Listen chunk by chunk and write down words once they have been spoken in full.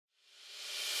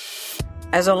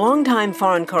As a longtime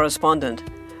foreign correspondent,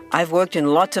 I've worked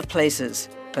in lots of places,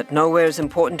 but nowhere as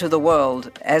important to the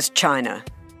world as China.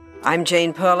 I'm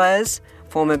Jane Perlez,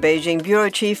 former Beijing bureau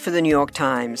chief for the New York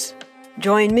Times.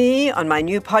 Join me on my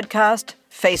new podcast,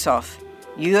 Face Off,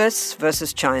 US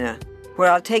versus China, where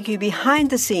I'll take you behind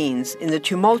the scenes in the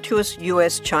tumultuous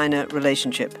US-China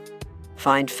relationship.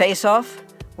 Find Face Off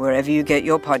wherever you get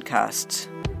your podcasts.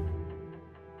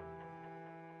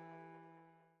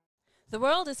 The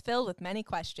world is filled with many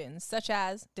questions, such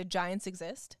as, did giants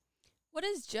exist? What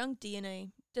is junk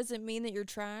DNA? Does it mean that you're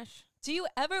trash? Do you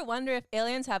ever wonder if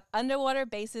aliens have underwater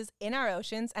bases in our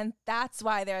oceans, and that's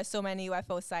why there are so many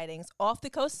UFO sightings off the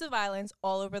coasts of islands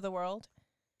all over the world?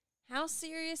 How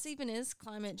serious even is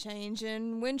climate change,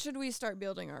 and when should we start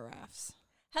building our rafts?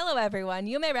 Hello, everyone.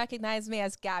 You may recognize me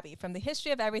as Gabby from the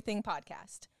History of Everything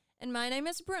podcast. And my name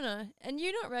is Bruna, and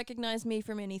you don't recognize me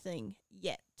from anything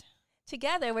yet.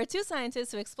 Together, we're two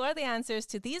scientists who explore the answers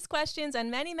to these questions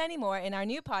and many, many more in our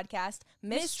new podcast,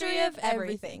 Mystery of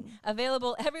Everything,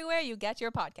 available everywhere you get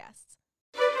your podcasts.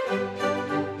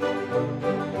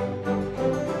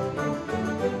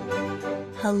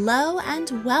 Hello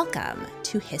and welcome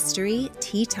to History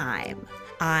Tea Time.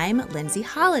 I'm Lindsay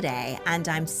Holiday, and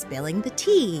I'm spilling the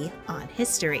tea on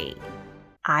history.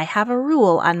 I have a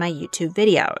rule on my YouTube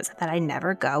videos that I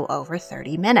never go over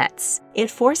 30 minutes. It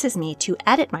forces me to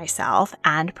edit myself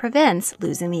and prevents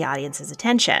losing the audience's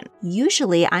attention.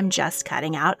 Usually, I'm just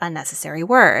cutting out unnecessary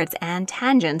words and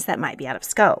tangents that might be out of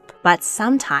scope. But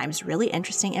sometimes really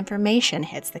interesting information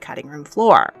hits the cutting room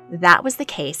floor. That was the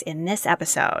case in this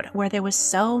episode, where there was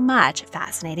so much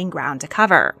fascinating ground to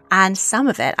cover. And some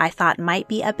of it I thought might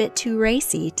be a bit too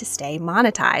racy to stay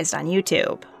monetized on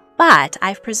YouTube. But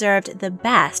I've preserved the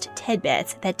best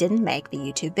tidbits that didn't make the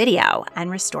YouTube video and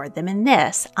restored them in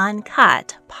this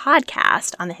uncut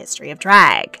podcast on the history of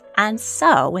drag. And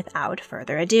so, without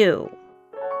further ado,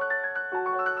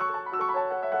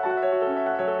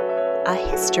 a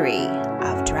history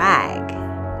of drag.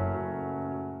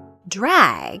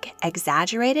 Drag,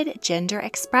 exaggerated gender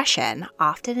expression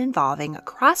often involving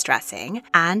cross-dressing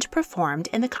and performed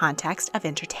in the context of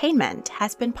entertainment,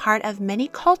 has been part of many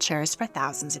cultures for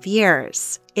thousands of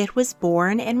years. It was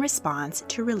born in response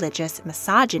to religious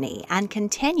misogyny and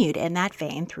continued in that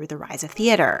vein through the rise of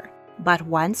theater. But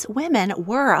once women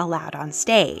were allowed on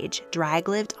stage, drag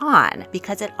lived on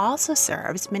because it also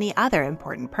serves many other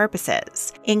important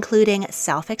purposes, including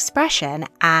self-expression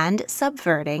and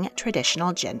subverting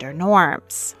traditional gender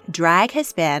norms. Drag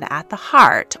has been at the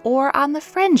heart or on the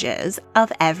fringes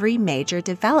of every major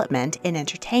development in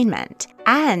entertainment,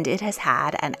 and it has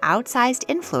had an outsized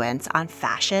influence on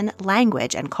fashion,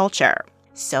 language, and culture.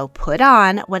 So put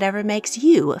on whatever makes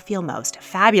you feel most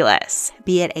fabulous,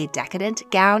 be it a decadent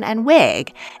gown and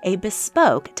wig, a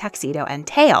bespoke tuxedo and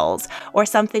tails, or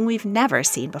something we've never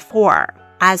seen before,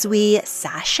 as we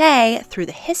sashay through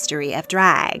the history of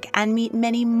drag and meet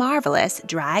many marvelous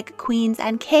drag queens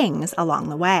and kings along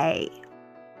the way.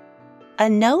 A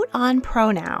note on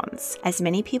pronouns. As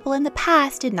many people in the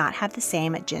past did not have the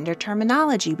same gender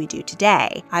terminology we do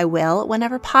today, I will,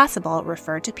 whenever possible,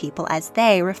 refer to people as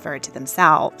they refer to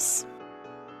themselves.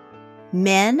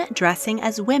 Men dressing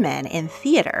as women in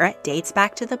theater dates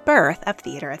back to the birth of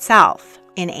theater itself.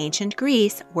 In ancient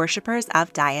Greece, worshippers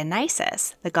of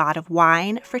Dionysus, the god of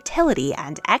wine, fertility,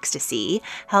 and ecstasy,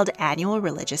 held annual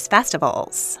religious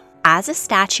festivals. As a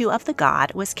statue of the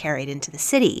god was carried into the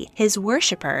city, his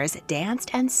worshippers danced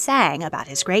and sang about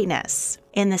his greatness.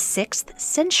 In the 6th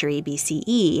century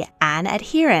BCE, an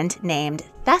adherent named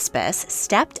Thespis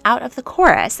stepped out of the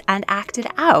chorus and acted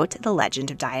out the legend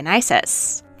of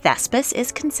Dionysus. Thespis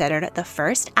is considered the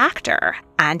first actor,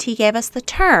 and he gave us the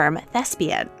term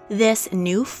thespian. This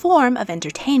new form of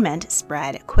entertainment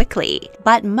spread quickly,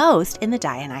 but most in the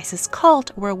Dionysus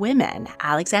cult were women.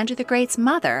 Alexander the Great's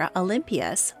mother,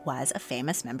 Olympias, was a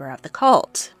famous member of the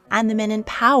cult, and the men in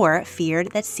power feared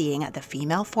that seeing the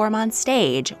female form on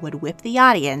stage would whip the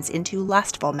audience into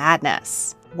lustful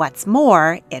madness. What's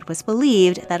more, it was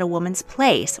believed that a woman's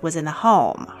place was in the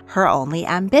home, her only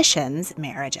ambitions,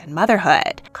 marriage and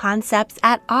motherhood, concepts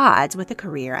at odds with a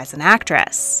career as an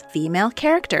actress. Female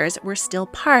characters were still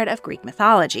part of Greek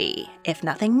mythology, if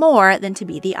nothing more than to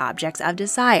be the objects of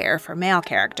desire for male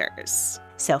characters.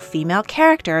 So female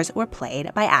characters were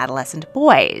played by adolescent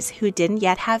boys who didn't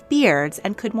yet have beards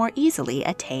and could more easily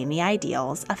attain the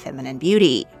ideals of feminine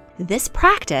beauty. This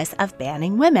practice of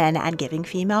banning women and giving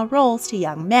female roles to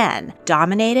young men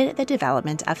dominated the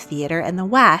development of theater in the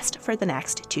West for the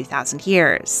next 2,000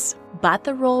 years. But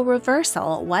the role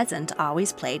reversal wasn't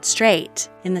always played straight.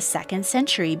 In the 2nd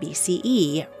century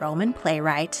BCE, Roman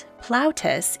playwright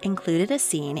Plautus included a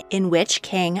scene in which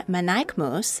King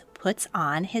Menaechmus puts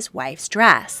on his wife's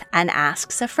dress and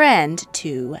asks a friend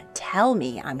to tell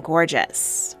me I'm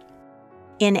gorgeous.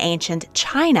 In ancient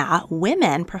China,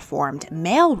 women performed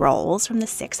male roles from the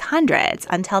 600s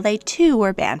until they too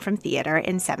were banned from theater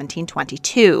in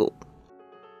 1722.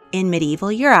 In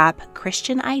medieval Europe,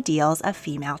 Christian ideals of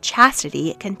female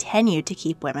chastity continued to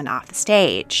keep women off the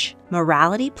stage.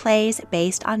 Morality plays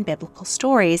based on biblical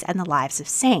stories and the lives of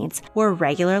saints were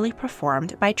regularly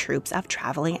performed by troupes of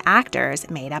traveling actors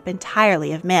made up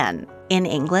entirely of men. In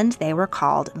England, they were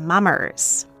called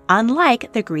mummers.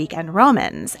 Unlike the Greek and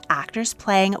Romans, actors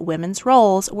playing women's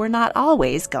roles were not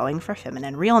always going for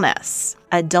feminine realness.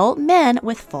 Adult men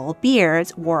with full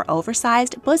beards wore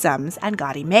oversized bosoms and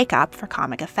gaudy makeup for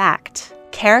comic effect.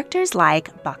 Characters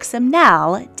like Buxom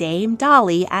Nell, Dame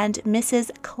Dolly, and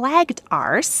Mrs.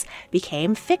 Clagged-Arse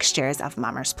became fixtures of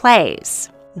mummers' plays.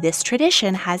 This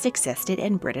tradition has existed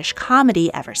in British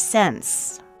comedy ever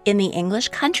since. In the English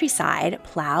countryside,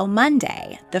 Plough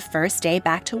Monday, the first day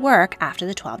back to work after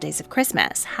the 12 Days of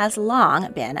Christmas, has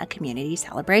long been a community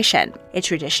celebration. It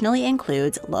traditionally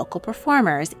includes local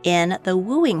performers in the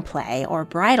wooing play or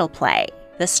bridal play.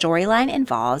 The storyline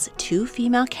involves two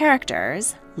female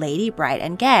characters, Lady Bright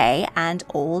and Gay and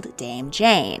Old Dame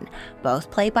Jane, both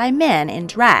played by men in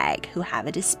drag who have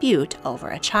a dispute over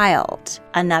a child.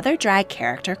 Another drag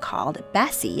character called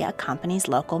Bessie accompanies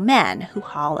local men who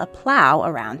haul a plow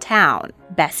around town.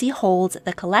 Bessie holds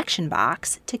the collection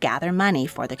box to gather money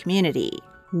for the community.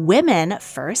 Women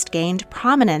first gained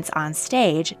prominence on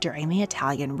stage during the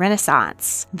Italian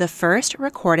Renaissance. The first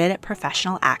recorded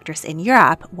professional actress in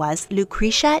Europe was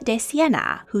Lucretia de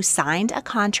Siena, who signed a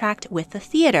contract with the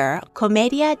theater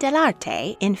Commedia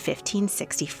dell'arte in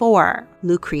 1564.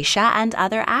 Lucretia and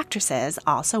other actresses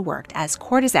also worked as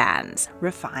courtesans,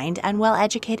 refined and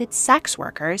well-educated sex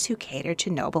workers who catered to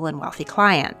noble and wealthy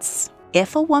clients.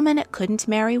 If a woman couldn't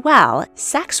marry well,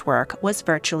 sex work was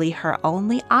virtually her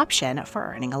only option for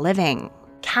earning a living.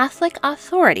 Catholic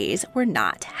authorities were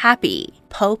not happy.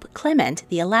 Pope Clement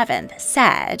XI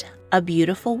said, "A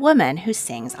beautiful woman who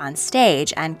sings on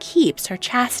stage and keeps her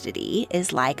chastity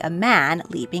is like a man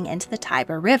leaping into the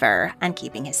Tiber River and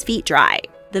keeping his feet dry."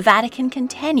 The Vatican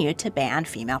continued to ban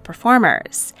female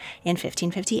performers. In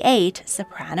 1558,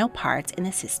 soprano parts in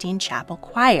the Sistine Chapel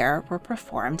choir were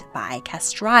performed by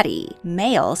castrati,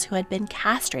 males who had been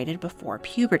castrated before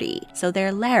puberty, so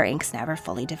their larynx never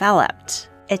fully developed.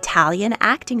 Italian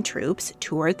acting troupes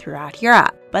toured throughout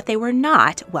Europe, but they were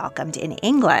not welcomed in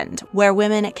England, where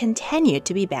women continued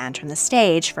to be banned from the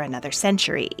stage for another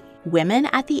century. Women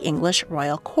at the English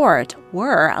royal court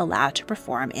were allowed to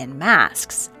perform in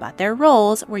masks, but their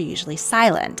roles were usually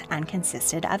silent and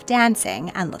consisted of dancing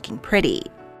and looking pretty.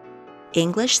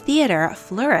 English theater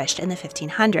flourished in the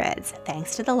 1500s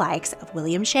thanks to the likes of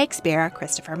William Shakespeare,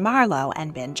 Christopher Marlowe,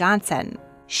 and Ben Jonson.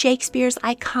 Shakespeare's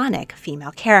iconic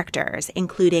female characters,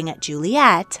 including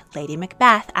Juliet, Lady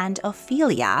Macbeth, and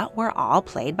Ophelia, were all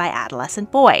played by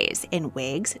adolescent boys in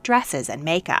wigs, dresses, and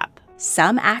makeup.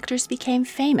 Some actors became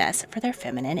famous for their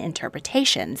feminine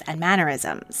interpretations and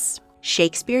mannerisms.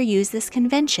 Shakespeare used this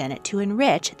convention to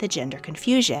enrich the gender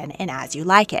confusion in As You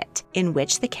Like It, in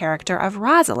which the character of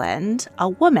Rosalind, a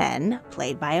woman,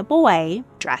 played by a boy,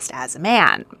 dressed as a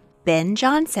man. Ben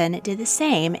Jonson did the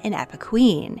same in Epic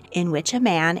Queen, in which a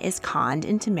man is conned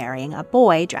into marrying a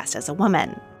boy dressed as a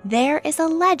woman. There is a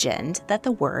legend that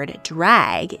the word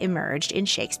drag emerged in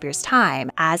Shakespeare's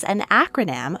time as an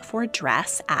acronym for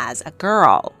dress as a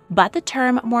girl, but the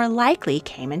term more likely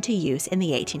came into use in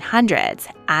the 1800s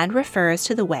and refers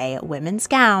to the way women's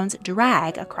gowns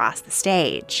drag across the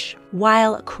stage.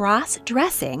 While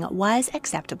cross-dressing was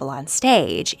acceptable on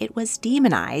stage, it was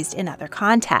demonized in other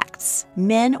contexts.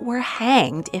 Men were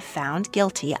hanged if found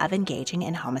guilty of engaging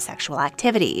in homosexual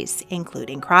activities,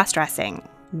 including cross-dressing.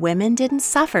 Women didn't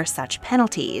suffer such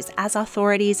penalties as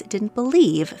authorities didn't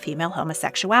believe female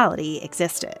homosexuality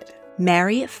existed.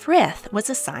 Mary Frith was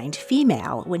assigned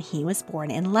female when he was born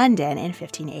in London in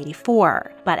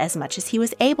 1584, but as much as he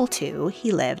was able to,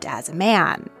 he lived as a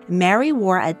man. Mary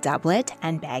wore a doublet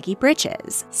and baggy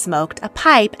breeches, smoked a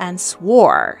pipe, and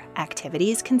swore,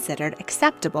 activities considered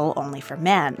acceptable only for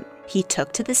men. He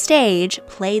took to the stage,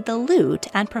 played the lute,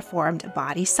 and performed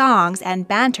bawdy songs and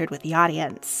bantered with the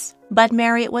audience. But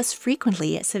Mary was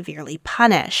frequently severely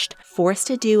punished, forced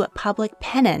to do public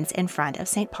penance in front of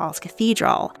St. Paul's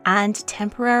Cathedral, and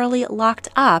temporarily locked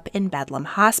up in Bedlam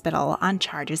Hospital on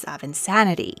charges of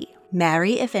insanity.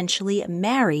 Mary eventually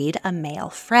married a male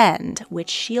friend, which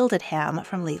shielded him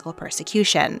from legal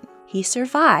persecution. He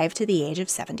survived to the age of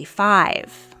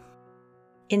 75.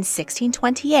 In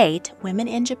 1628, women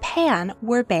in Japan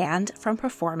were banned from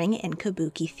performing in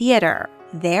kabuki theater.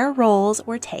 Their roles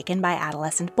were taken by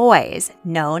adolescent boys,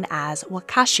 known as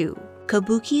wakashu.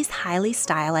 Kabuki's highly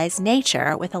stylized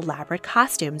nature with elaborate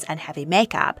costumes and heavy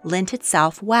makeup lent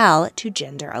itself well to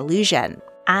gender illusion,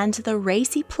 and the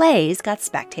racy plays got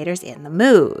spectators in the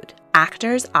mood.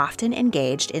 Actors often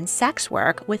engaged in sex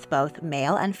work with both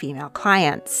male and female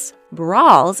clients.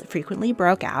 Brawls frequently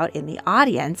broke out in the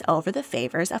audience over the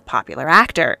favors of popular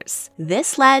actors.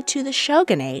 This led to the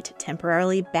shogunate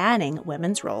temporarily banning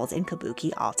women's roles in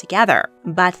kabuki altogether.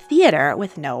 But theater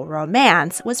with no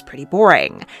romance was pretty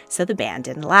boring, so the ban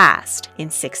didn't last. In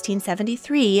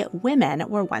 1673, women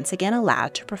were once again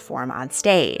allowed to perform on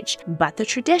stage, but the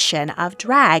tradition of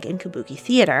drag in kabuki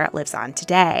theater lives on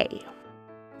today.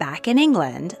 Back in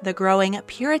England, the growing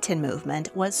Puritan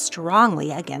movement was strongly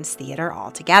against theater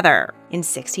altogether. In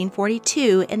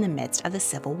 1642, in the midst of the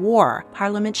Civil War,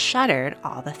 Parliament shuttered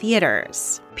all the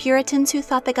theaters. Puritans who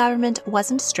thought the government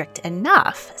wasn't strict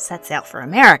enough set sail for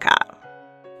America.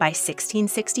 By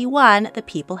 1661, the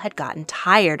people had gotten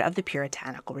tired of the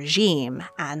puritanical regime,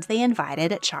 and they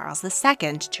invited Charles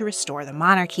II to restore the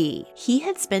monarchy. He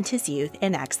had spent his youth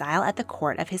in exile at the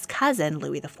court of his cousin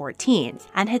Louis XIV,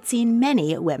 and had seen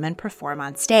many women perform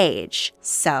on stage.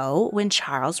 So, when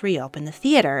Charles reopened the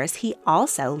theaters, he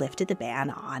also lifted the ban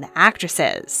on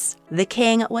actresses. The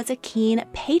king was a keen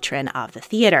patron of the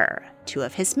theater. Two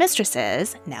of his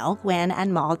mistresses, Nell Gwyn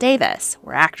and Moll Davis,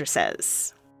 were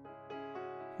actresses.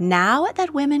 Now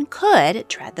that women could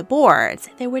tread the boards,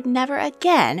 there would never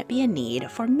again be a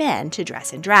need for men to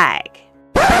dress in drag.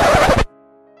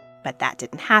 But that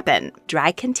didn't happen.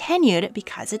 Drag continued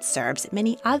because it serves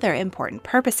many other important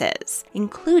purposes,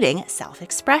 including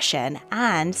self-expression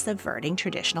and subverting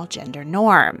traditional gender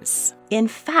norms. In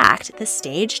fact, the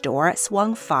stage door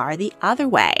swung far the other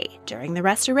way. During the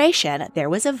Restoration, there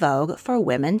was a vogue for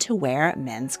women to wear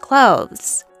men's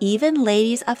clothes. Even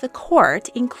ladies of the court,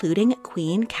 including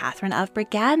Queen Catherine of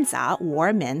Braganza,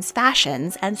 wore men's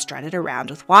fashions and strutted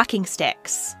around with walking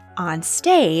sticks. On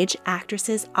stage,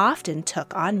 actresses often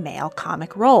took on male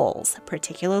comic roles,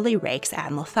 particularly rakes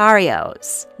and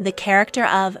Lotharios. The character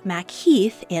of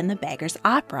Macheath in The Beggar's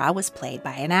Opera was played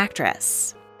by an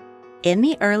actress. In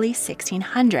the early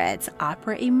 1600s,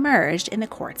 opera emerged in the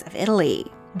courts of Italy.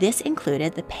 This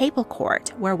included the papal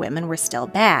court, where women were still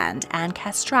banned, and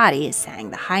castrati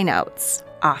sang the high notes,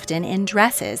 often in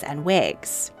dresses and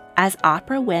wigs. As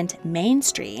opera went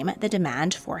mainstream, the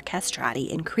demand for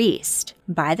castrati increased.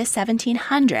 By the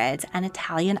 1700s, an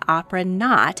Italian opera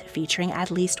not featuring at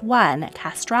least one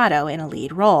castrato in a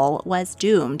lead role was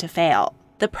doomed to fail.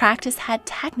 The practice had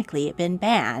technically been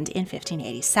banned in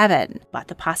 1587, but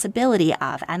the possibility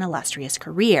of an illustrious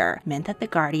career meant that the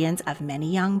guardians of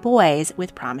many young boys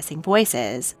with promising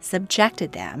voices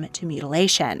subjected them to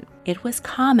mutilation. It was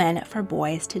common for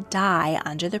boys to die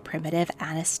under the primitive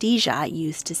anesthesia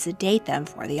used to sedate them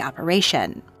for the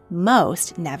operation.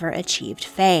 Most never achieved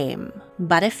fame,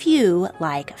 but a few,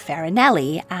 like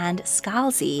Farinelli and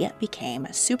Scalzi, became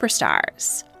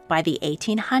superstars. By the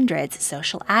 1800s,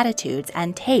 social attitudes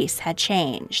and tastes had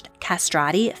changed.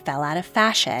 Castrati fell out of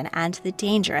fashion and the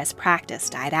dangerous practice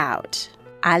died out.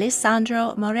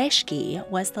 Alessandro Moreschi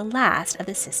was the last of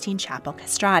the Sistine Chapel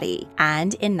castrati,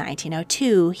 and in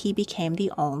 1902 he became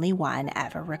the only one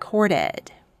ever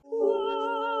recorded.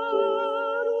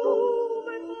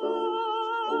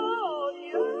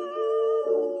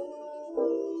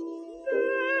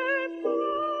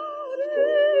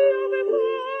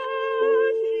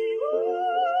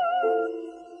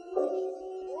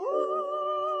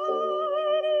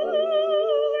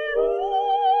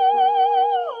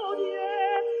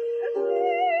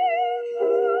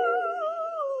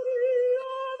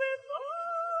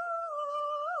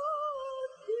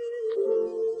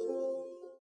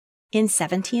 In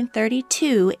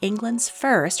 1732, England's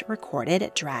first recorded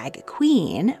drag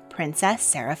queen, Princess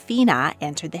Seraphina,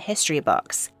 entered the history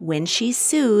books when she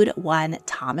sued one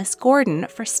Thomas Gordon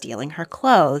for stealing her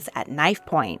clothes at knife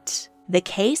point. The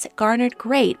case garnered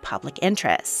great public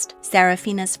interest.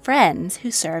 Seraphina's friends, who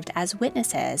served as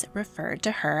witnesses, referred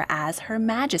to her as Her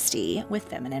Majesty with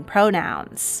feminine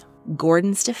pronouns.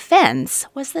 Gordon's defense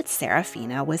was that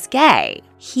Seraphina was gay.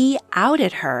 He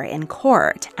outed her in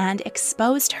court and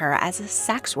exposed her as a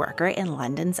sex worker in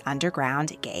London's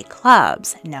underground gay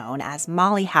clubs, known as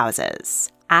molly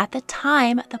houses. At the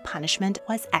time, the punishment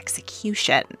was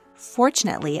execution.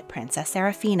 Fortunately, Princess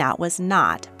Serafina was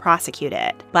not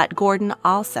prosecuted, but Gordon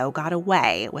also got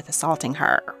away with assaulting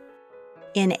her.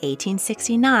 In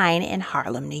 1869, in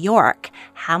Harlem, New York,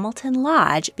 Hamilton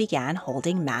Lodge began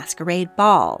holding masquerade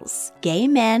balls. Gay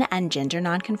men and gender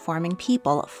nonconforming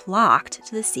people flocked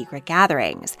to the secret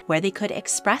gatherings, where they could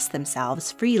express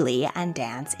themselves freely and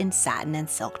dance in satin and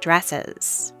silk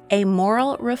dresses. A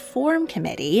moral reform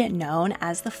committee known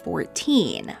as the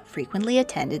 14 frequently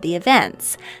attended the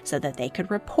events so that they could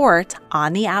report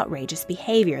on the outrageous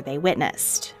behavior they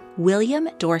witnessed. William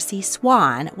Dorsey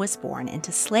Swann was born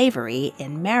into slavery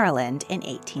in Maryland in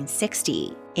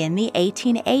 1860. In the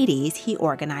 1880s, he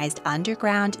organized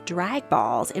underground drag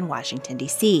balls in Washington,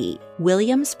 D.C.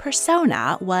 William's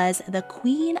persona was the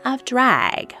Queen of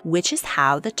Drag, which is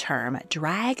how the term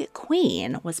drag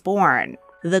queen was born.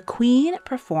 The queen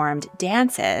performed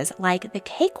dances like the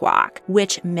cakewalk,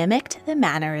 which mimicked the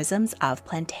mannerisms of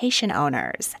plantation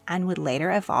owners and would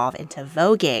later evolve into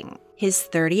voguing. His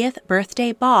 30th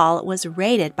birthday ball was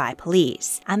raided by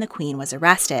police, and the queen was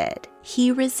arrested.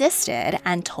 He resisted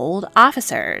and told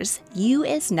officers, "You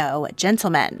is no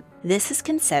gentleman." This is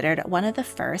considered one of the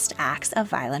first acts of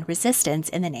violent resistance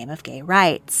in the name of gay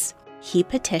rights. He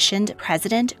petitioned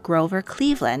President Grover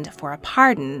Cleveland for a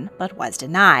pardon, but was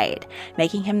denied,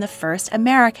 making him the first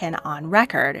American on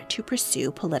record to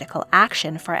pursue political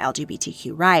action for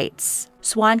LGBTQ rights.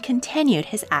 Swann continued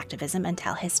his activism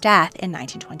until his death in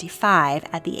 1925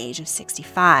 at the age of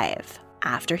 65.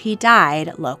 After he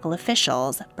died, local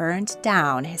officials burned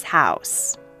down his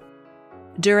house.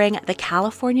 During the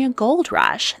California Gold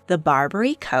Rush, the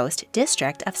Barbary Coast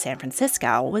district of San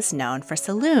Francisco was known for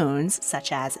saloons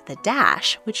such as The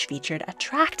Dash, which featured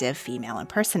attractive female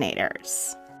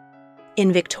impersonators.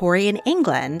 In Victorian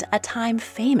England, a time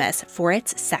famous for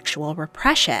its sexual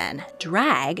repression,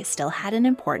 drag still had an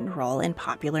important role in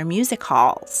popular music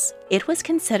halls. It was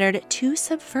considered too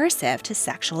subversive to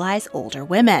sexualize older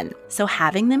women, so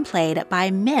having them played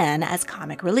by men as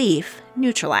comic relief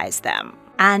neutralized them.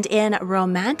 And in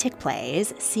romantic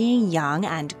plays, seeing young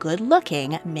and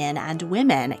good-looking men and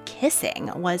women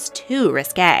kissing was too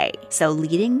risque, so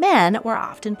leading men were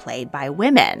often played by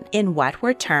women in what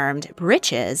were termed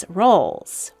breeches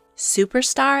roles.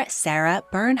 Superstar Sarah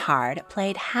Bernhardt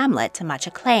played Hamlet to much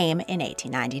acclaim in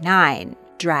 1899.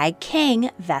 Drag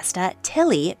king Vesta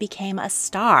Tilley became a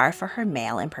star for her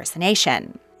male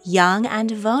impersonation. Young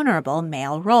and vulnerable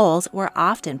male roles were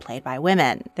often played by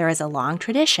women. There is a long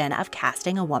tradition of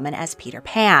casting a woman as Peter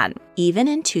Pan. Even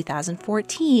in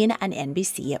 2014, an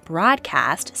NBC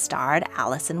broadcast starred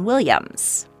Allison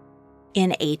Williams.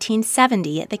 In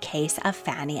 1870, the case of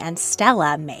Fanny and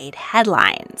Stella made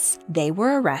headlines. They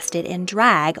were arrested in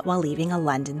drag while leaving a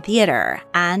London theater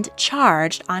and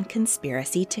charged on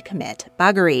conspiracy to commit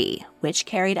buggery, which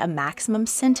carried a maximum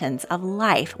sentence of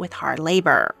life with hard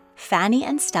labor. Fanny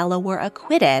and Stella were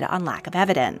acquitted on lack of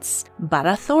evidence, but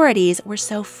authorities were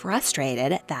so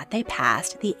frustrated that they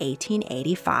passed the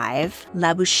 1885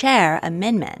 Labouchere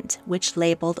Amendment, which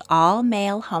labeled all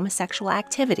male homosexual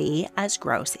activity as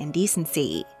gross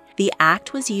indecency. The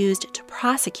act was used to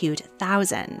prosecute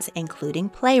thousands, including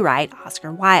playwright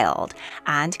Oscar Wilde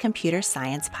and computer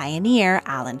science pioneer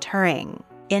Alan Turing.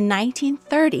 In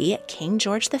 1930, King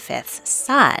George V's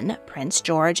son, Prince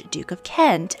George, Duke of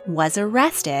Kent, was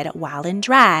arrested while in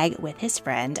drag with his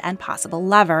friend and possible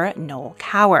lover, Noel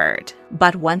Coward.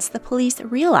 But once the police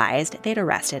realized they'd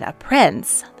arrested a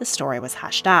prince, the story was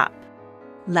hushed up.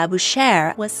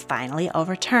 Labouchere was finally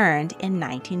overturned in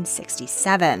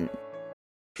 1967.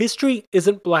 History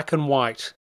isn't black and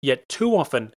white, yet too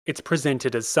often it's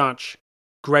presented as such.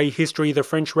 Grey History: The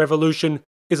French Revolution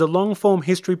is a long-form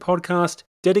history podcast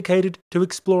dedicated to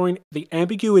exploring the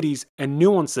ambiguities and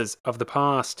nuances of the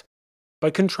past. By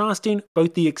contrasting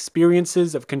both the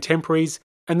experiences of contemporaries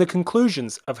and the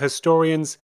conclusions of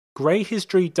historians, Grey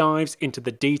History dives into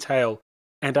the detail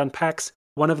and unpacks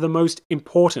one of the most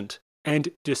important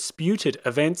and disputed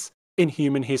events in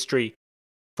human history.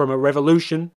 From a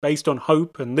revolution based on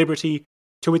hope and liberty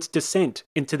to its descent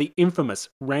into the infamous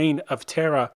Reign of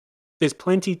Terror, there's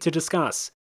plenty to discuss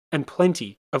and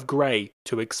plenty of grey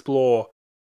to explore.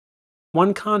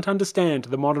 One can't understand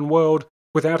the modern world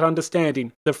without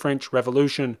understanding the French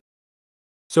Revolution.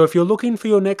 So if you're looking for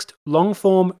your next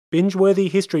long-form, binge-worthy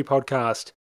history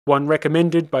podcast, one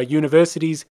recommended by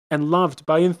universities and loved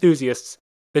by enthusiasts,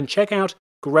 then check out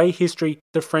Grey History: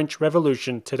 The French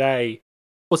Revolution today,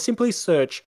 or simply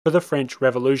search for The French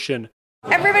Revolution.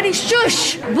 Everybody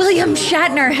shush! William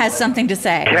Shatner has something to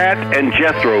say. Cat and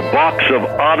Jethro, box of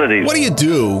oddities. What do you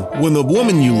do when the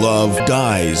woman you love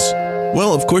dies?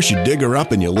 Well, of course, you dig her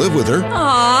up and you live with her.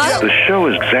 Aww. The show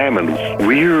examines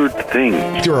weird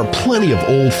things. There are plenty of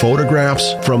old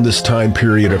photographs from this time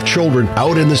period of children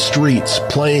out in the streets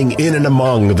playing in and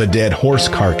among the dead horse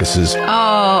carcasses.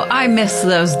 Oh, I miss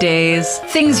those days.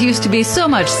 Things used to be so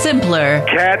much simpler.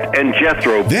 Cat and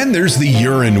Jethro. Then there's the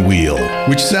urine wheel,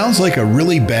 which sounds like a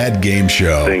really bad game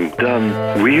show. They've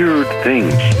done weird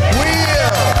things.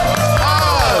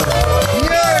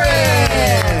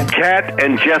 Cat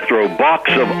and Jethro,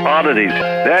 Box of Oddities.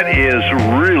 That is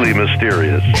really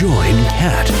mysterious. Join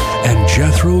Cat and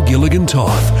Jethro Gilligan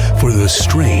Toth for the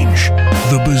strange,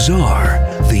 the bizarre,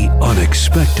 the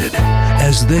unexpected,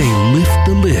 as they lift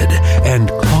the lid and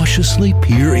cautiously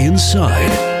peer inside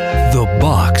the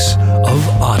Box of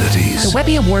Oddities. The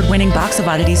Webby Award-winning Box of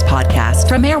Oddities podcast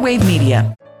from Airwave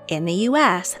Media. In the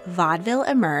U.S., vaudeville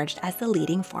emerged as the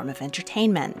leading form of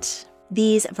entertainment.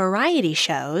 These variety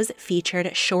shows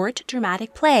featured short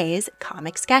dramatic plays,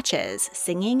 comic sketches,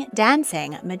 singing,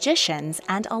 dancing, magicians,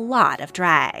 and a lot of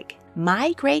drag.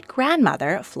 My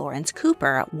great-grandmother, Florence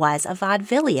Cooper, was a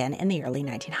vaudevillian in the early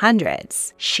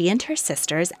 1900s. She and her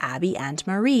sisters, Abby and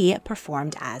Marie,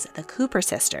 performed as the Cooper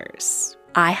sisters.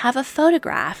 I have a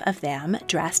photograph of them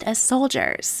dressed as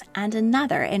soldiers, and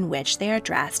another in which they are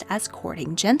dressed as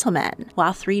courting gentlemen,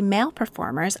 while 3 male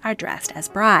performers are dressed as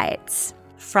brides.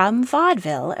 From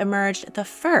vaudeville emerged the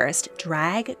first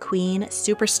drag queen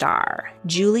superstar,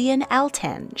 Julian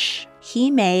Eltinge. He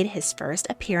made his first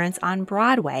appearance on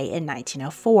Broadway in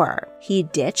 1904. He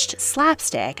ditched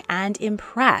slapstick and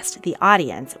impressed the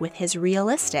audience with his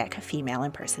realistic female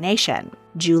impersonation.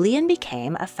 Julian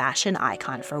became a fashion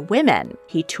icon for women.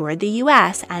 He toured the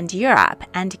US and Europe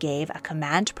and gave a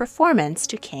command performance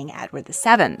to King Edward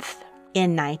VII.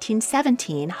 In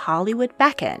 1917, Hollywood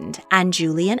beckoned, and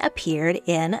Julian appeared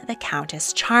in The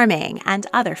Countess Charming and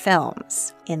other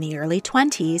films. In the early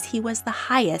 20s, he was the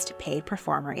highest paid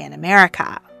performer in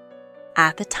America.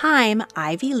 At the time,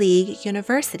 Ivy League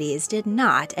universities did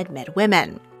not admit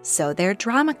women, so their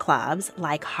drama clubs,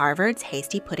 like Harvard's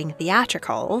Hasty Pudding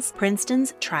Theatricals,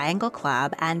 Princeton's Triangle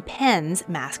Club, and Penn's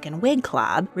Mask and Wig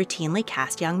Club, routinely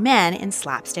cast young men in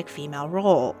slapstick female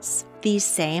roles. These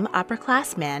same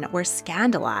upper-class men were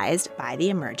scandalized by the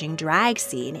emerging drag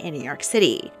scene in New York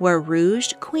City, where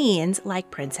rouged queens like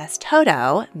Princess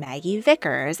Toto, Maggie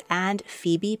Vickers, and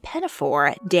Phoebe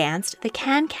Pinafore danced the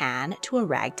can-can to a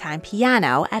ragtime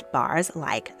piano at bars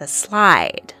like The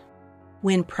Slide.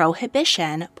 When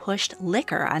Prohibition pushed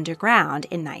liquor underground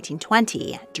in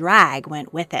 1920, drag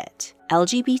went with it.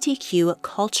 LGBTQ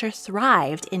culture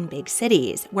thrived in big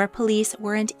cities where police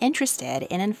weren't interested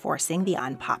in enforcing the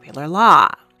unpopular law.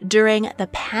 During the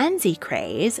pansy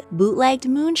craze, bootlegged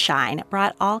moonshine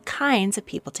brought all kinds of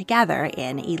people together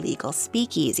in illegal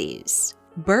speakeasies.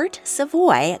 Bert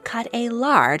Savoy cut a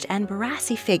large and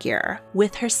brassy figure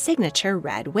with her signature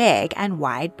red wig and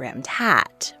wide-brimmed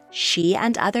hat. She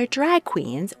and other drag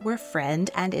queens were friend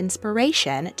and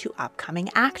inspiration to upcoming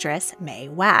actress Mae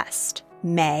West.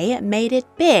 Mae made it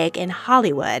big in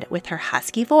Hollywood with her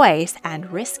husky voice and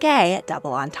risque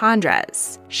double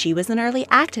entendres. She was an early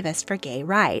activist for gay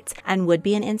rights and would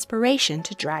be an inspiration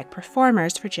to drag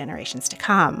performers for generations to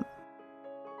come.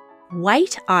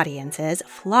 White audiences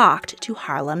flocked to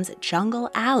Harlem's Jungle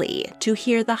Alley to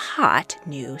hear the hot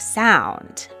new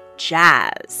sound,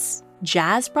 jazz.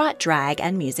 Jazz brought drag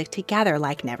and music together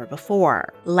like never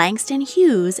before. Langston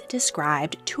Hughes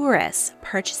described tourists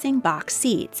purchasing box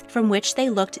seats from which they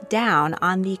looked down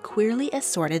on the queerly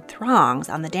assorted throngs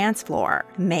on the dance floor,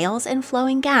 males in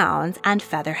flowing gowns and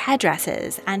feather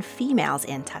headdresses, and females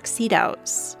in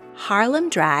tuxedos. Harlem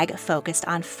drag focused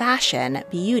on fashion,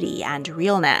 beauty, and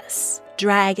realness.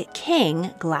 Drag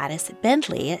king Gladys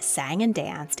Bentley sang and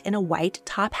danced in a white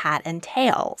top hat and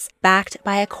tails, backed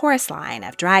by a chorus line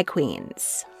of drag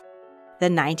queens.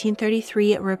 The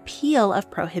 1933 repeal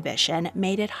of Prohibition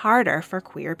made it harder for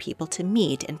queer people to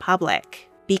meet in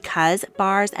public. Because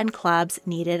bars and clubs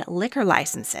needed liquor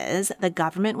licenses, the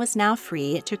government was now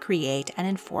free to create and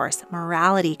enforce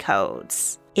morality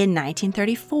codes. In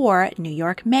 1934, New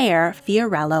York Mayor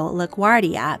Fiorello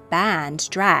LaGuardia banned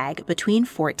drag between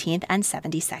 14th and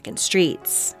 72nd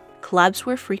Streets. Clubs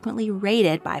were frequently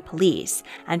raided by police,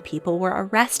 and people were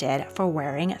arrested for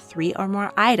wearing 3 or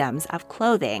more items of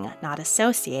clothing not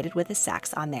associated with the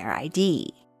sex on their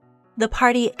ID. The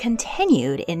party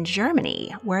continued in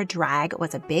Germany, where drag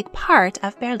was a big part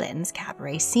of Berlin's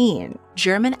cabaret scene.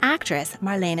 German actress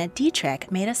Marlene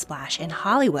Dietrich made a splash in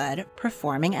Hollywood,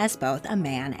 performing as both a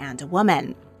man and a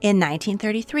woman. In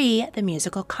 1933, the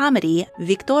musical comedy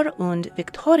Victor und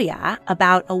Victoria,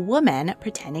 about a woman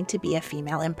pretending to be a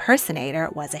female impersonator,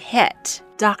 was a hit.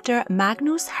 Dr.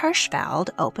 Magnus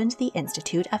Hirschfeld opened the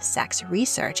Institute of Sex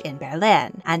Research in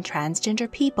Berlin, and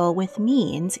transgender people with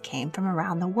means came from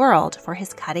around the world for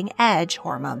his cutting-edge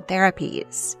hormone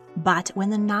therapies. But when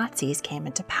the Nazis came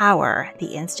into power,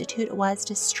 the institute was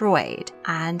destroyed,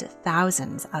 and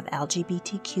thousands of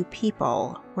LGBTQ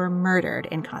people were murdered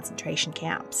in concentration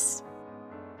camps.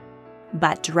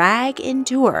 But drag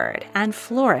endured and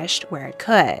flourished where it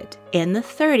could. In the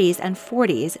 30s and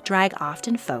 40s, drag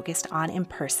often focused on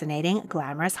impersonating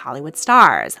glamorous Hollywood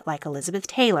stars like Elizabeth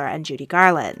Taylor and Judy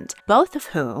Garland, both of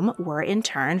whom were in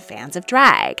turn fans of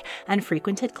drag and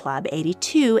frequented Club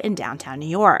 82 in downtown New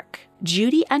York.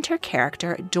 Judy and her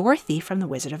character Dorothy from The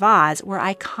Wizard of Oz were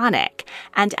iconic,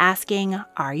 and asking,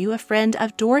 "Are you a friend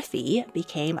of Dorothy?"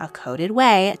 became a coded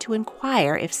way to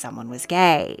inquire if someone was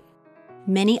gay.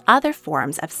 Many other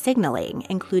forms of signaling,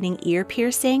 including ear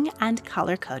piercing and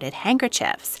color-coded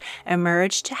handkerchiefs,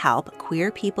 emerged to help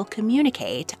queer people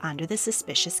communicate under the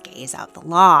suspicious gaze of the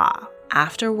law.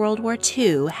 After World War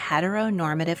II,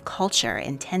 heteronormative culture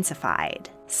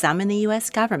intensified. Some in the U.S.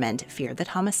 government feared that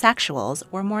homosexuals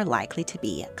were more likely to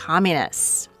be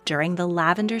communists. During the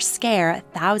Lavender Scare,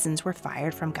 thousands were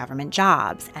fired from government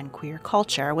jobs, and queer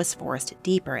culture was forced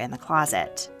deeper in the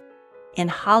closet. In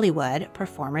Hollywood,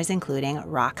 performers including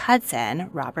Rock Hudson,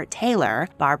 Robert Taylor,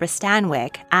 Barbara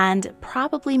Stanwyck, and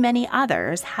probably many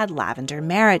others had lavender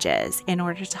marriages in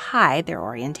order to hide their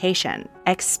orientation.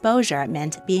 Exposure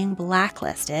meant being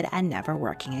blacklisted and never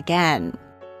working again.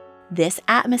 This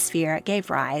atmosphere gave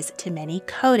rise to many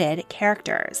coded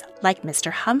characters, like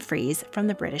Mr. Humphreys from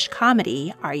the British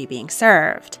comedy Are You Being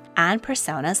Served? And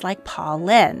personas like Paul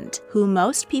Lynde, who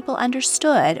most people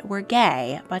understood were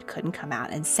gay but couldn't come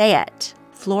out and say it.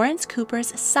 Florence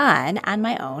Cooper's son and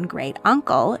my own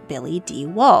great-uncle, Billy D.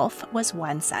 Wolfe, was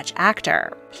one such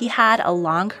actor. He had a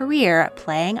long career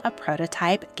playing a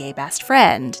prototype gay best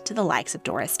friend to the likes of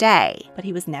Doris Day, but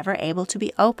he was never able to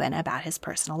be open about his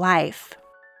personal life.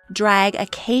 Drag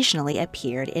occasionally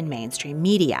appeared in mainstream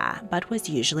media, but was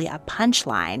usually a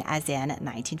punchline, as in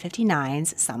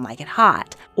 1959's Some Like It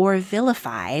Hot, or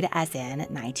vilified, as in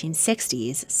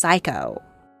 1960's Psycho.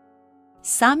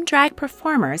 Some drag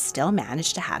performers still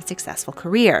managed to have successful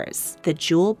careers. The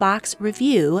Jewel Box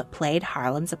Revue played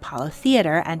Harlem's Apollo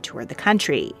Theater and toured the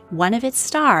country. One of its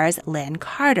stars, Lynn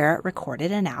Carter,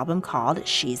 recorded an album called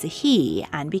She's a He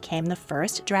and became the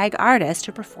first drag artist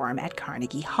to perform at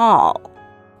Carnegie Hall.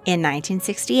 In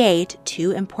 1968,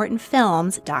 two important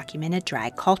films documented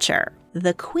drag culture.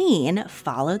 The Queen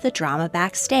followed the drama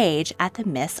backstage at the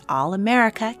Miss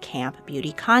All-America Camp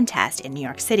Beauty Contest in New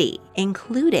York City,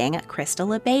 including Crystal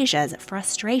LaBeijah's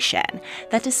frustration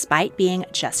that despite being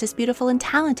just as beautiful and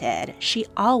talented, she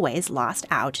always lost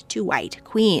out to white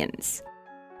queens.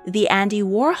 The Andy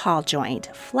Warhol joint,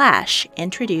 Flesh,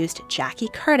 introduced Jackie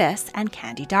Curtis and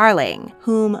Candy Darling,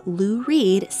 whom Lou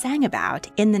Reed sang about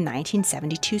in the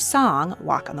 1972 song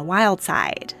Walk on the Wild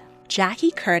Side. Jackie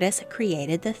Curtis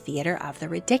created the Theater of the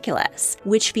Ridiculous,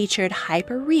 which featured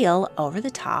hyper-real,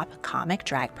 over-the-top comic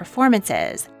drag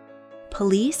performances.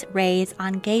 Police raids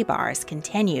on gay bars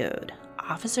continued.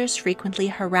 Officers frequently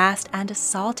harassed and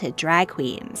assaulted drag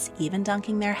queens, even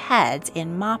dunking their heads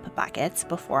in mop buckets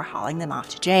before hauling them off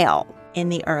to jail. In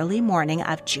the early morning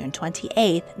of June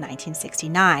 28,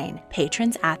 1969,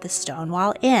 patrons at the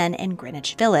Stonewall Inn in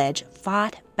Greenwich Village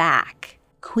fought back.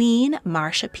 Queen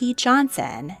Marsha P.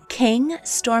 Johnson, King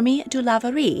Stormy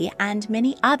DuLaverie, and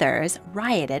many others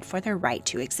rioted for their right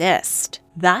to exist.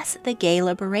 Thus, the gay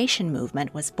liberation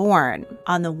movement was born.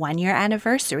 On the one-year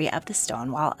anniversary of the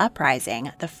Stonewall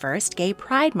Uprising, the first gay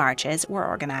pride marches were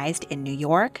organized in New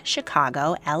York,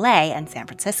 Chicago, LA, and San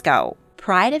Francisco.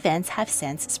 Pride events have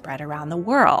since spread around the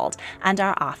world and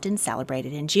are often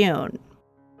celebrated in June.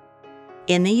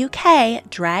 In the UK,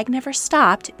 drag never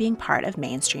stopped being part of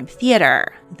mainstream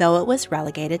theater, though it was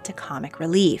relegated to comic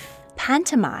relief.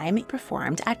 Pantomime,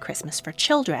 performed at Christmas for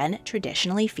Children,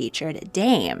 traditionally featured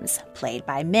dames, played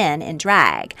by men in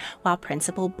drag, while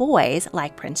principal boys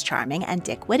like Prince Charming and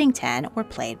Dick Whittington were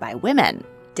played by women.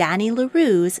 Danny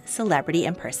LaRue's celebrity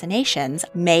impersonations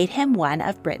made him one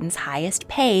of Britain's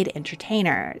highest-paid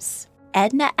entertainers.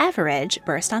 Edna Everage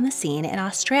burst on the scene in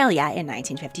Australia in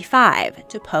 1955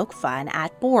 to poke fun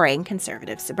at boring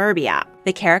conservative suburbia.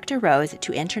 The character rose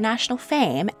to international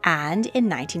fame, and in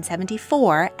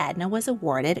 1974, Edna was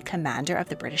awarded Commander of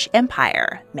the British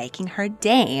Empire, making her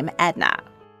Dame Edna.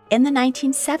 In the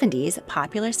 1970s,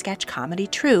 popular sketch comedy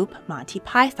troupe Monty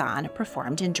Python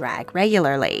performed in drag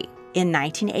regularly. In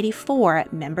 1984,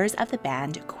 members of the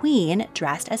band Queen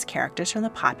dressed as characters from the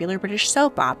popular British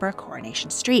soap opera Coronation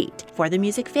Street. For the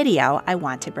music video, I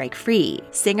Want to Break Free,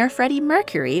 singer Freddie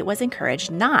Mercury was encouraged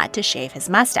not to shave his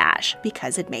mustache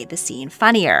because it made the scene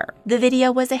funnier. The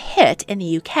video was a hit in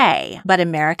the UK, but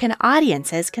American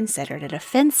audiences considered it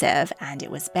offensive and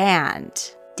it was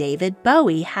banned. David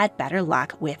Bowie had better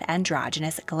luck with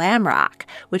androgynous glam rock,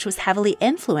 which was heavily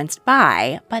influenced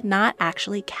by, but not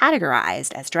actually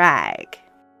categorized as drag.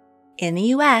 In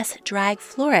the US, drag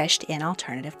flourished in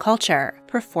alternative culture.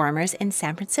 Performers in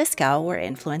San Francisco were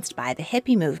influenced by the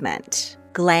hippie movement.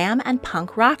 Glam and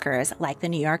punk rockers like the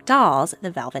New York Dolls,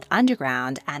 the Velvet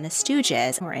Underground, and the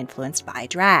Stooges were influenced by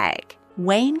drag.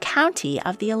 Wayne County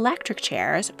of the Electric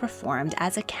Chairs performed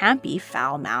as a campy,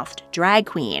 foul-mouthed drag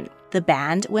queen. The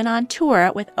band went on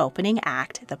tour with opening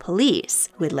act The Police,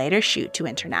 who would later shoot to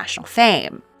international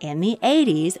fame. In the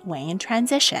 80s, Wayne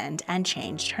transitioned and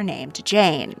changed her name to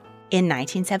Jane. In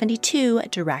 1972,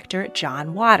 director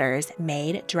John Waters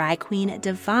made drag queen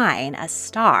Divine a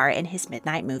star in his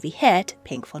midnight movie hit,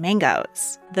 Pink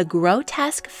Flamingos. The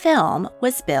grotesque film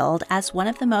was billed as one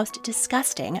of the most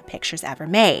disgusting pictures ever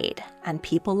made, and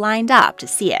people lined up to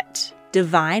see it.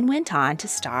 Divine went on to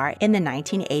star in the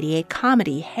 1988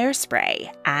 comedy Hairspray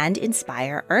and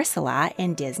inspire Ursula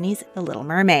in Disney's The Little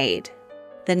Mermaid.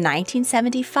 The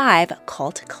 1975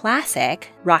 cult classic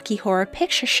Rocky Horror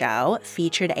Picture Show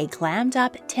featured a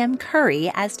glammed-up Tim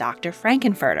Curry as Dr.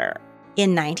 Frankenfurter.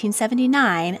 In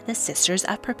 1979, the Sisters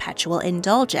of Perpetual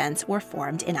Indulgence were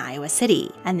formed in Iowa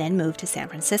City and then moved to San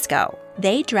Francisco.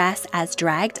 They dress as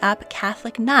dragged-up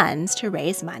Catholic nuns to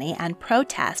raise money and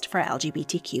protest for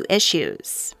LGBTQ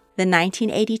issues. The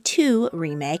 1982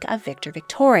 remake of Victor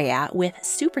Victoria with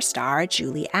superstar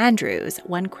Julie Andrews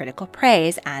won critical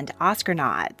praise and Oscar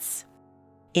nods.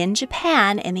 In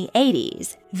Japan in the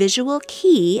 80s, visual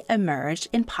kei emerged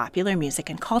in popular music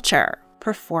and culture.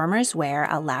 Performers wear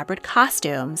elaborate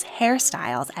costumes,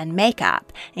 hairstyles, and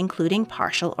makeup, including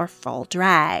partial or full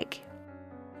drag.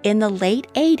 In the late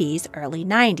 80s, early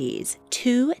 90s,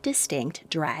 two distinct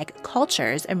drag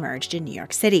cultures emerged in New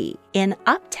York City. In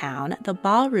Uptown, the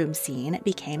ballroom scene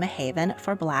became a haven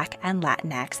for Black and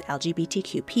Latinx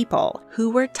LGBTQ people who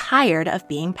were tired of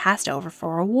being passed over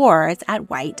for awards at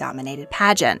white-dominated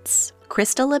pageants.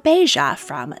 Crystal LaBeija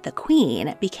from The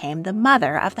Queen became the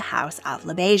mother of the House of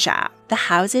LaBeija. The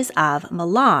houses of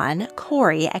Milan,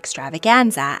 Corey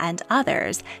Extravaganza, and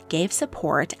others gave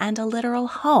support and a literal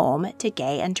home to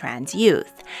gay and trans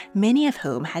youth, many of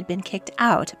whom had been kicked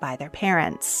out by their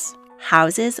parents.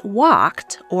 Houses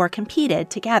walked or competed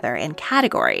together in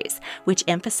categories, which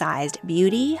emphasized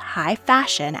beauty, high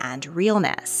fashion, and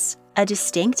realness. A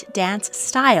distinct dance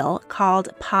style called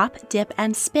pop, dip,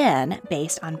 and spin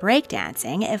based on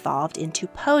breakdancing evolved into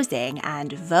posing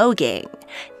and voguing,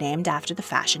 named after the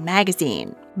fashion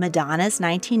magazine. Madonna's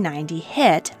 1990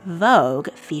 hit,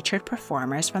 Vogue, featured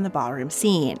performers from the ballroom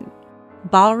scene.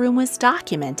 Ballroom was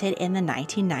documented in the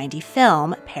 1990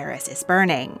 film Paris is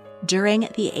Burning. During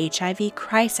the HIV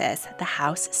crisis, the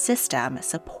house system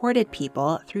supported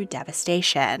people through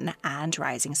devastation and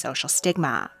rising social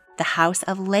stigma. The House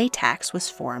of Latex was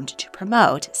formed to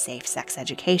promote safe sex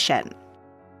education.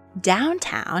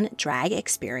 Downtown, drag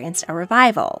experienced a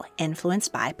revival,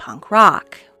 influenced by punk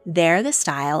rock. There, the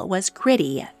style was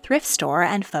gritty, thrift store,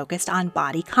 and focused on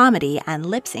body comedy and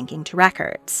lip-syncing to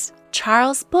records.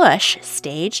 Charles Busch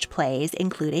staged plays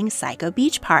including Psycho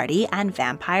Beach Party and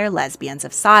Vampire Lesbians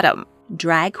of Sodom.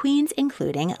 Drag queens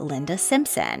including Linda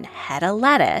Simpson, Hedda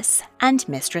Lettuce, and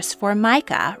Mistress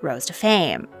Formica rose to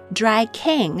fame. Drag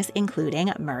kings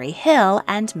including Murray Hill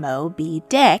and Mo B.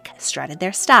 Dick strutted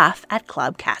their stuff at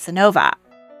Club Casanova.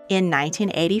 In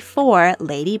 1984,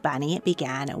 Lady Bunny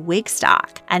began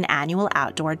Wigstock, an annual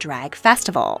outdoor drag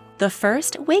festival. The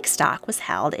first Wigstock was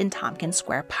held in Tompkins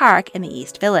Square Park in the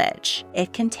East Village.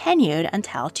 It continued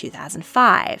until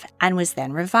 2005 and was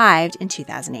then revived in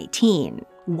 2018.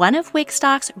 One of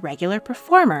Wigstock's regular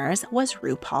performers was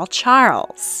RuPaul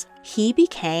Charles. He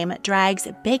became drag's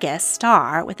biggest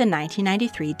star with the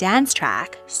 1993 dance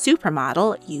track,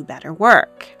 Supermodel You Better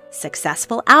Work.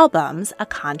 Successful albums, a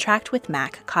contract with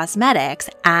MAC Cosmetics,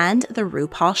 and The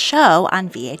RuPaul Show on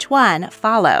VH1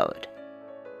 followed.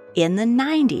 In the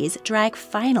 90s, drag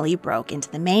finally broke into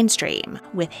the mainstream,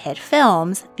 with hit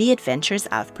films The Adventures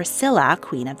of Priscilla,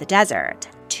 Queen of the Desert,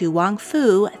 To Wong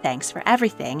Foo, Thanks for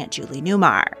Everything, Julie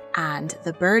Newmar, and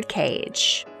The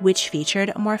Birdcage, which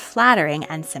featured more flattering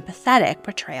and sympathetic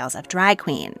portrayals of drag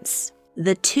queens.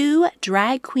 The two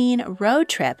drag queen road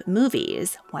trip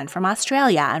movies, one from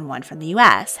Australia and one from the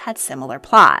US, had similar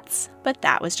plots, but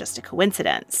that was just a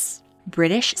coincidence.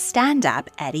 British stand-up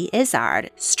Eddie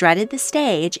Izzard strutted the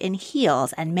stage in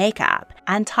heels and makeup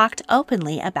and talked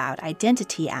openly about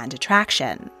identity and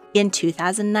attraction. In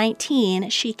 2019,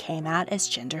 she came out as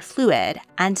gender fluid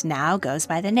and now goes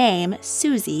by the name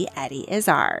Susie Eddie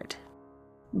Izzard.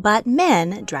 But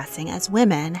men dressing as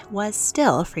women was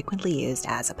still frequently used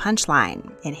as a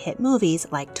punchline in hit movies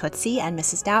like Tootsie and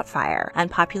Mrs. Doubtfire, and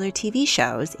popular TV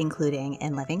shows including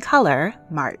In Living Color,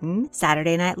 Martin,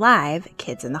 Saturday Night Live,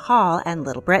 Kids in the Hall, and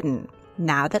Little Britain.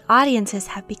 Now that audiences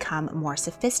have become more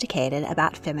sophisticated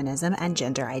about feminism and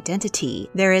gender identity,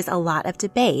 there is a lot of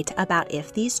debate about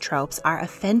if these tropes are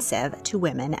offensive to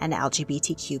women and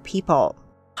LGBTQ people.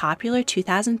 Popular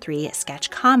 2003 sketch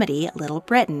comedy Little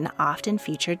Britain often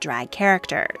featured drag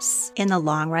characters in the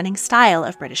long-running style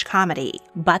of British comedy,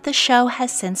 but the show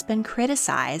has since been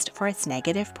criticized for its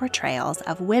negative portrayals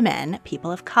of women,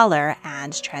 people of color,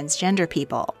 and transgender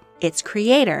people. Its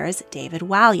creators, David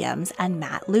Walliams and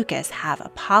Matt Lucas, have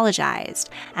apologized,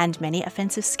 and many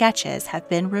offensive sketches have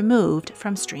been removed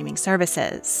from streaming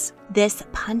services. This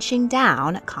punching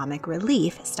down comic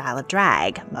relief style of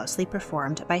drag, mostly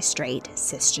performed by straight,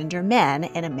 cisgender men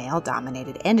in a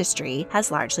male-dominated industry,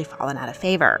 has largely fallen out of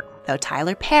favor, though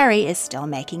Tyler Perry is still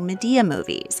making Medea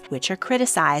movies, which are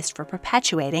criticized for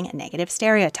perpetuating negative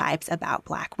stereotypes about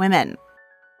Black women.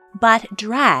 But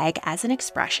drag as an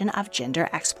expression of gender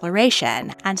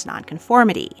exploration and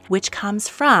nonconformity, which comes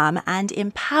from and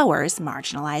empowers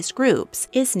marginalized groups,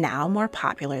 is now more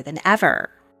popular than ever.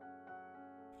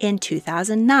 In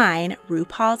 2009,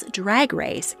 RuPaul's Drag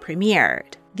Race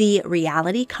premiered. The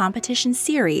reality competition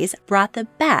series brought the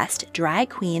best drag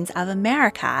queens of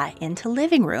America into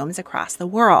living rooms across the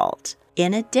world.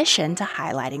 In addition to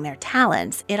highlighting their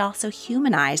talents, it also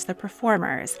humanized the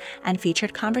performers and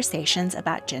featured conversations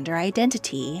about gender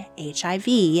identity,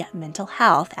 HIV, mental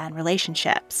health, and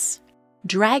relationships.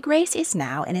 Drag Race is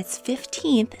now in its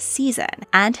 15th season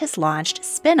and has launched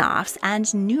spin-offs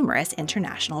and numerous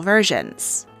international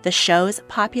versions. The show's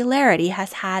popularity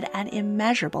has had an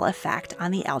immeasurable effect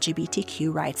on the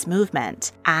LGBTQ rights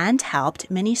movement and helped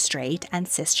many straight and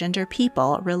cisgender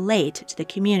people relate to the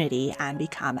community and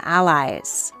become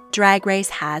allies. Drag Race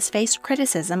has faced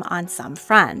criticism on some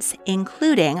fronts,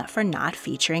 including for not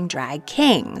featuring drag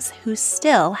kings, who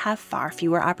still have far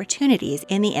fewer opportunities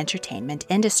in the entertainment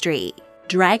industry.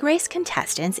 Drag Race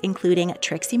contestants including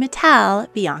Trixie Mattel,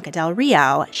 Bianca Del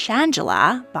Rio,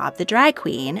 Shangela, Bob the Drag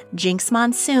Queen, Jinx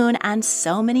Monsoon, and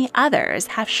so many others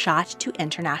have shot to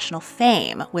international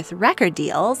fame with record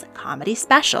deals, comedy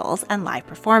specials, and live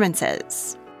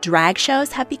performances. Drag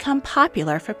shows have become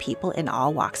popular for people in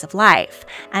all walks of life,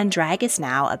 and drag is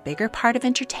now a bigger part of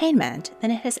entertainment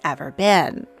than it has ever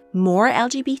been. More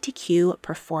LGBTQ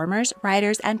performers,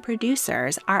 writers, and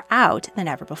producers are out than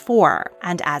ever before,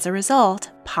 and as a result,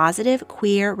 positive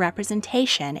queer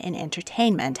representation in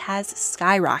entertainment has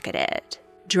skyrocketed.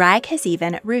 Drag has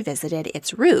even revisited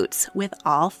its roots with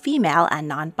all-female and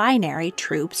non-binary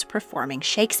troupes performing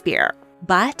Shakespeare.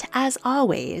 But as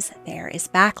always, there is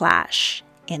backlash.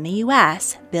 In the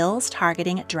US, bills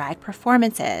targeting drag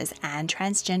performances and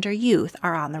transgender youth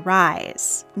are on the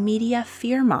rise. Media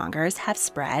fearmongers have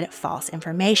spread false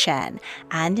information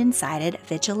and incited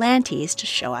vigilantes to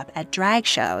show up at drag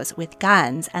shows with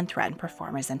guns and threaten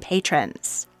performers and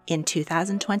patrons. In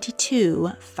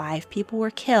 2022, 5 people were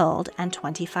killed and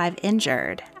 25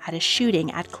 injured at a shooting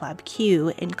at Club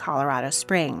Q in Colorado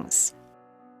Springs.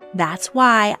 That's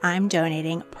why I'm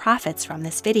donating profits from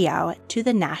this video to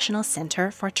the National Center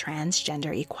for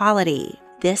Transgender Equality.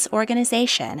 This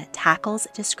organization tackles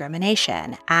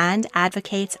discrimination and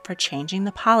advocates for changing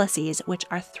the policies which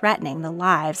are threatening the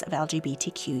lives of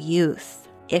LGBTQ youth.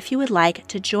 If you would like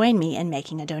to join me in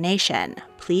making a donation,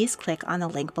 please click on the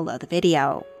link below the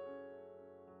video.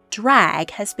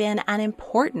 Drag has been an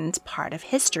important part of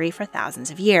history for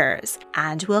thousands of years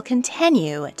and will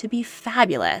continue to be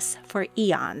fabulous for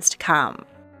eons to come.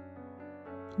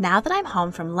 Now that I'm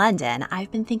home from London, I've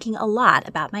been thinking a lot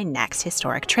about my next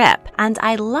historic trip, and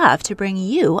I'd love to bring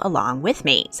you along with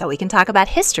me so we can talk about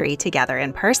history together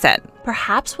in person.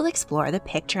 Perhaps we'll explore the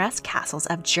picturesque castles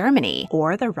of Germany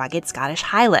or the rugged Scottish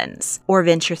Highlands, or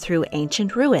venture through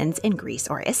ancient ruins in Greece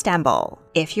or Istanbul.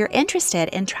 If you're interested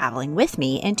in traveling with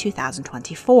me in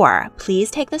 2024, please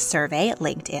take the survey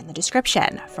linked in the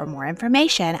description for more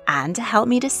information and to help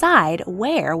me decide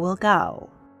where we'll go.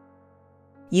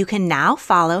 You can now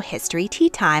follow History Tea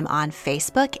Time on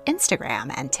Facebook,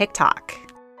 Instagram, and TikTok.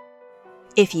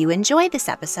 If you enjoyed this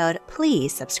episode,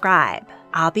 please subscribe.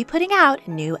 I'll be putting out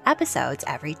new episodes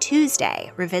every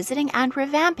Tuesday, revisiting and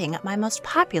revamping my most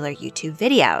popular YouTube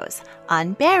videos,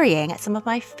 unburying some of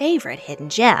my favorite hidden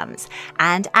gems,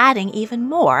 and adding even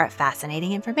more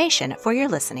fascinating information for your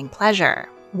listening pleasure.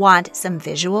 Want some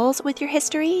visuals with your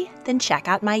history? Then check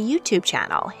out my YouTube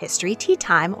channel, History Tea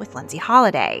Time with Lindsay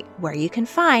Holiday, where you can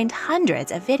find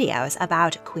hundreds of videos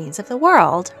about queens of the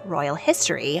world, royal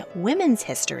history, women's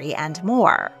history, and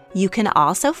more. You can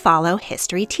also follow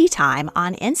History Tea Time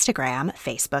on Instagram,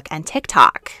 Facebook, and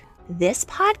TikTok. This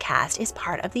podcast is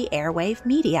part of the Airwave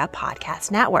Media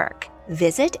Podcast Network.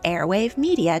 Visit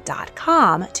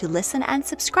airwavemedia.com to listen and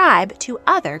subscribe to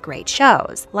other great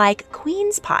shows like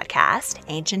Queen's Podcast,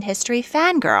 Ancient History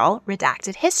Fangirl,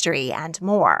 Redacted History, and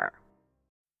more.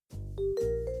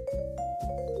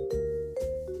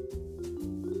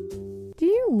 Do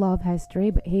you love history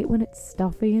but hate when it's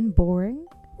stuffy and boring?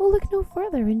 Well, look no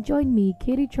further and join me,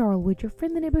 Katie Charlwood, your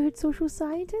friend, the neighborhood social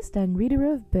scientist and reader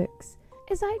of books,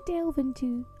 as I delve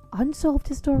into unsolved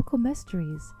historical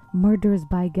mysteries, murders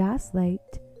by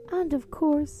gaslight, and of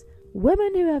course,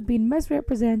 women who have been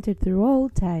misrepresented through all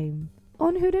time.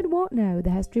 On Who Did What Now,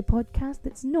 the history podcast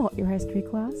that's not your history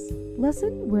class.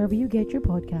 Listen wherever you get your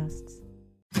podcasts.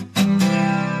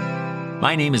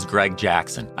 My name is Greg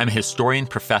Jackson. I'm a historian,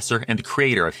 professor, and the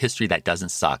creator of History That Doesn't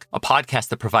Suck, a podcast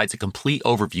that provides a complete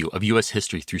overview of U.S.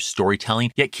 history through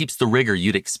storytelling, yet keeps the rigor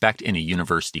you'd expect in a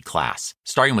university class.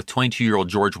 Starting with 22-year-old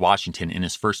George Washington in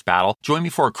his first battle, join me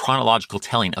for a chronological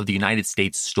telling of the United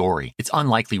States story, its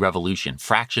unlikely revolution,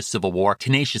 fractious civil war,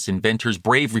 tenacious inventors,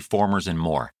 brave reformers, and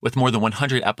more. With more than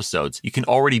 100 episodes, you can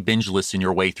already binge listen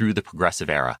your way through the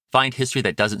progressive era. Find History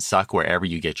That Doesn't Suck wherever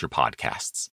you get your podcasts.